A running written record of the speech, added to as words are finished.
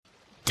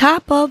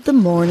Top of the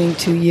morning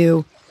to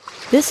you.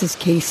 This is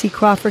Casey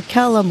Crawford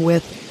Kellum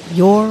with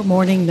Your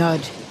Morning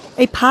Nudge,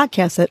 a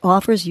podcast that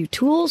offers you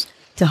tools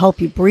to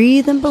help you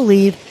breathe and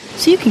believe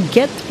so you can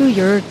get through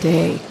your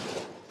day.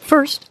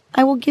 First,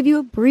 I will give you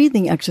a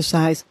breathing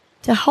exercise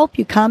to help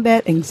you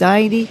combat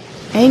anxiety,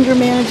 anger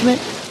management,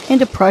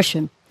 and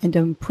depression, and to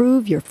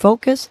improve your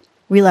focus,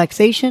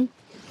 relaxation,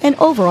 and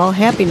overall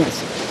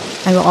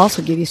happiness. I will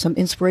also give you some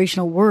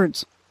inspirational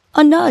words,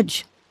 a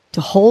nudge, to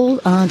hold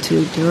on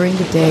to during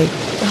the day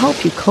to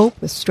help you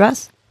cope with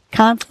stress,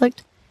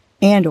 conflict,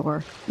 and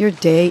or your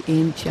day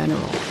in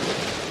general.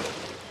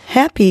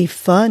 Happy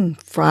Fun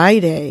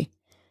Friday.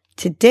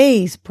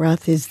 Today's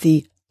breath is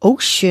the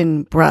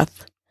ocean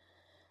breath,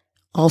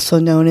 also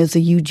known as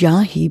the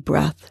Ujjayi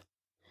breath,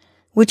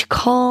 which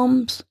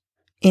calms,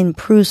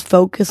 improves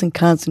focus and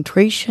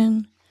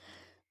concentration,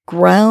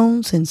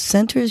 grounds and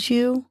centers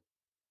you,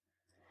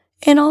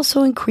 and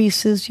also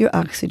increases your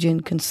oxygen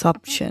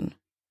consumption.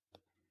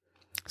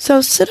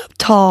 So sit up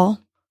tall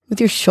with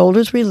your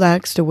shoulders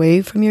relaxed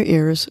away from your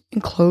ears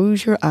and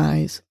close your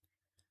eyes.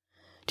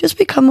 Just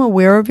become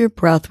aware of your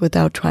breath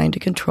without trying to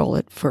control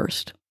it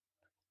first.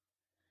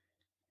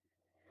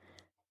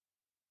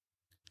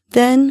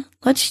 Then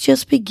let's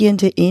just begin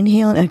to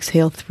inhale and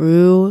exhale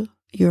through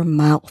your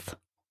mouth.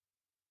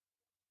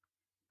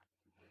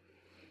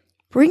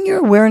 Bring your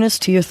awareness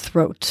to your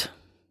throat.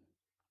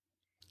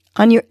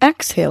 On your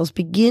exhales,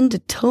 begin to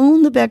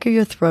tone the back of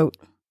your throat,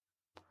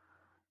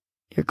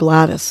 your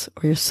glottis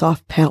or your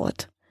soft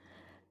palate,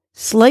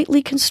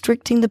 slightly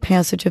constricting the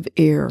passage of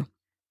air.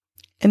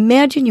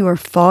 Imagine you are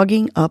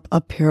fogging up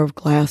a pair of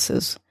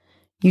glasses.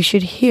 You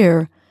should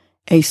hear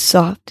a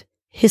soft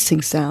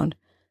hissing sound,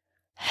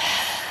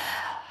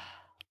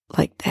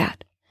 like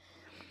that.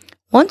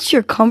 Once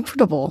you're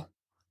comfortable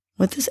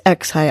with this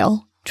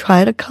exhale,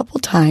 try it a couple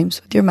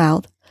times with your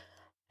mouth.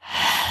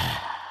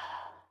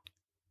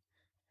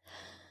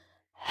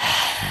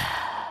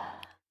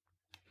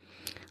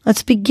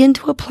 Let's begin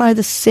to apply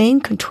the same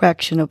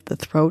contraction of the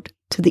throat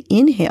to the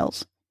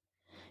inhales.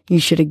 You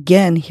should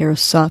again hear a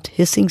soft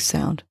hissing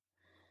sound.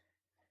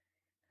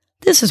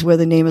 This is where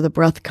the name of the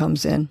breath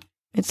comes in.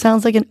 It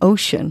sounds like an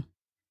ocean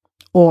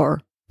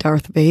or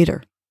Darth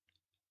Vader.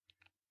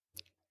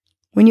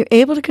 When you're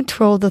able to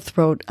control the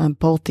throat on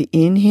both the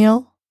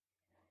inhale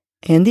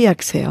and the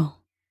exhale,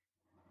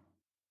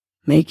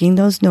 making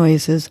those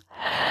noises,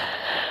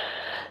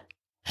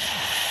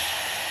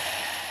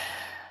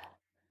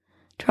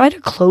 try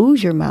to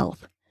close your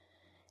mouth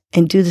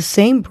and do the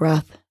same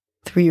breath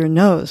through your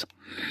nose.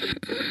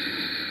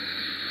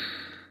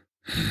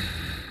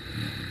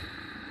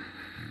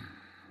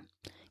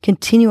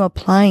 Continue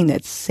applying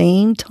that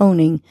same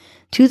toning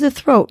to the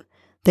throat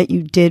that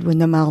you did when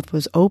the mouth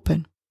was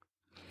open.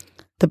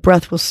 The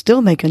breath will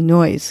still make a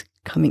noise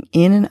coming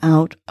in and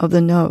out of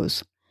the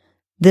nose.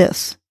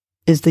 This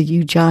is the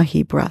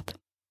Ujjayi breath.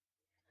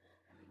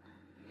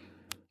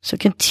 So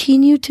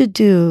continue to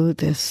do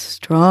this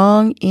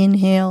strong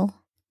inhale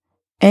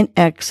and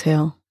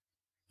exhale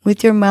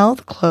with your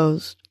mouth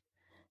closed,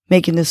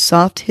 making this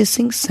soft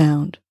hissing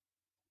sound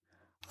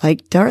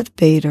like Darth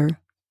Vader,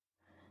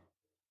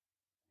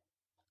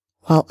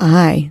 while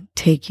I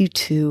take you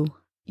to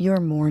your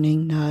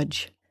morning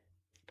nudge.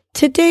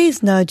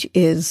 Today's nudge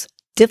is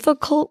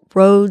difficult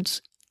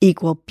roads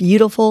equal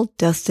beautiful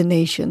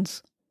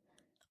destinations.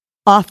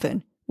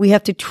 Often we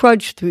have to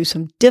trudge through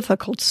some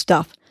difficult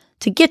stuff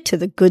to get to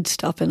the good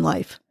stuff in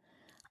life.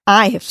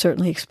 I have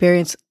certainly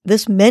experienced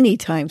this many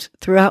times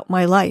throughout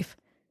my life.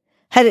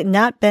 Had it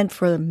not been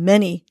for the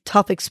many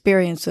tough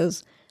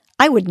experiences,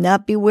 I would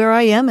not be where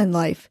I am in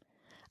life.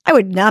 I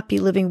would not be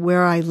living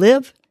where I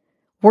live,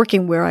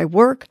 working where I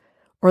work,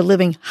 or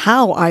living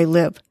how I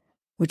live,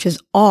 which is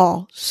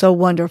all so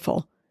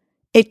wonderful.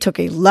 It took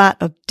a lot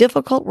of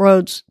difficult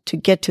roads to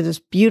get to this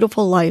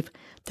beautiful life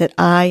that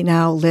I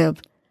now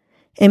live.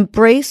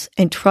 Embrace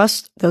and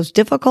trust those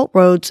difficult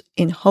roads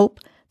in hope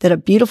that a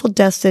beautiful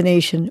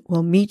destination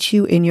will meet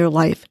you in your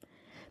life,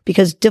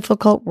 because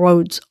difficult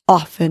roads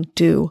often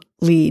do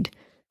lead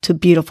to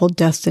beautiful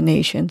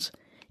destinations.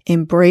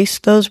 Embrace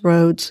those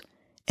roads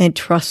and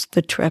trust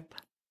the trip.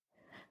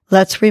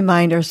 Let's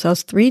remind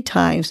ourselves 3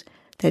 times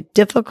that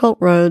difficult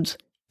roads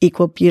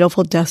equal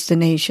beautiful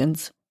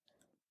destinations.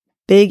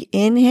 Big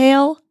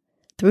inhale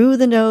through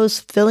the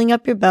nose, filling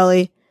up your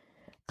belly.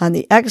 On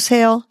the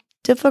exhale,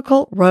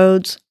 difficult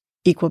roads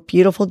equal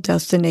beautiful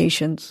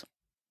destinations.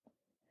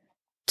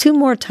 2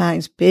 more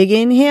times. Big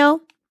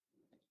inhale.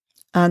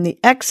 On the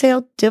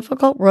exhale,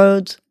 difficult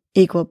roads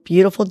equal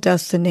beautiful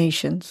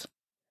destinations.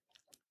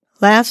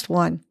 Last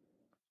one.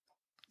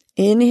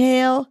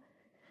 Inhale.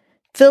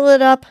 Fill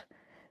it up.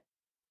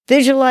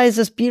 Visualize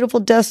this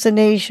beautiful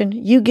destination,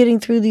 you getting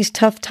through these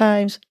tough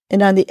times.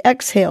 And on the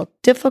exhale,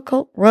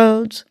 difficult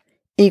roads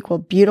equal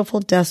beautiful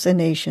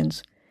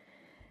destinations.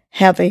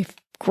 Have a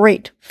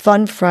great,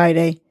 fun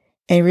Friday.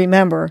 And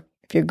remember,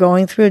 if you're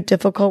going through a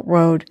difficult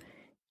road,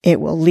 it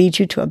will lead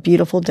you to a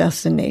beautiful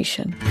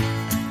destination.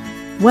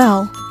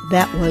 Well,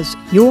 that was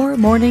your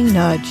morning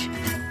nudge.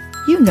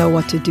 You know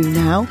what to do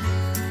now.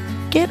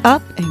 Get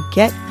up and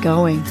get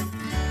going.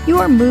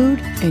 Your mood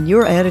and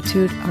your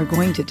attitude are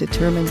going to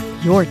determine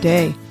your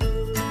day.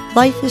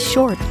 Life is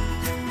short.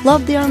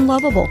 Love the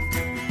unlovable.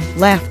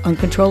 Laugh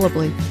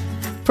uncontrollably.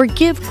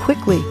 Forgive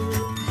quickly.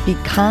 Be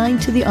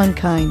kind to the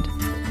unkind.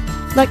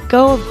 Let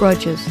go of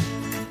grudges.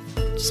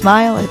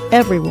 Smile at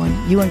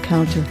everyone you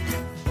encounter.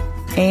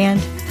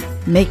 And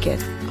make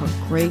it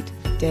a great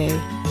day.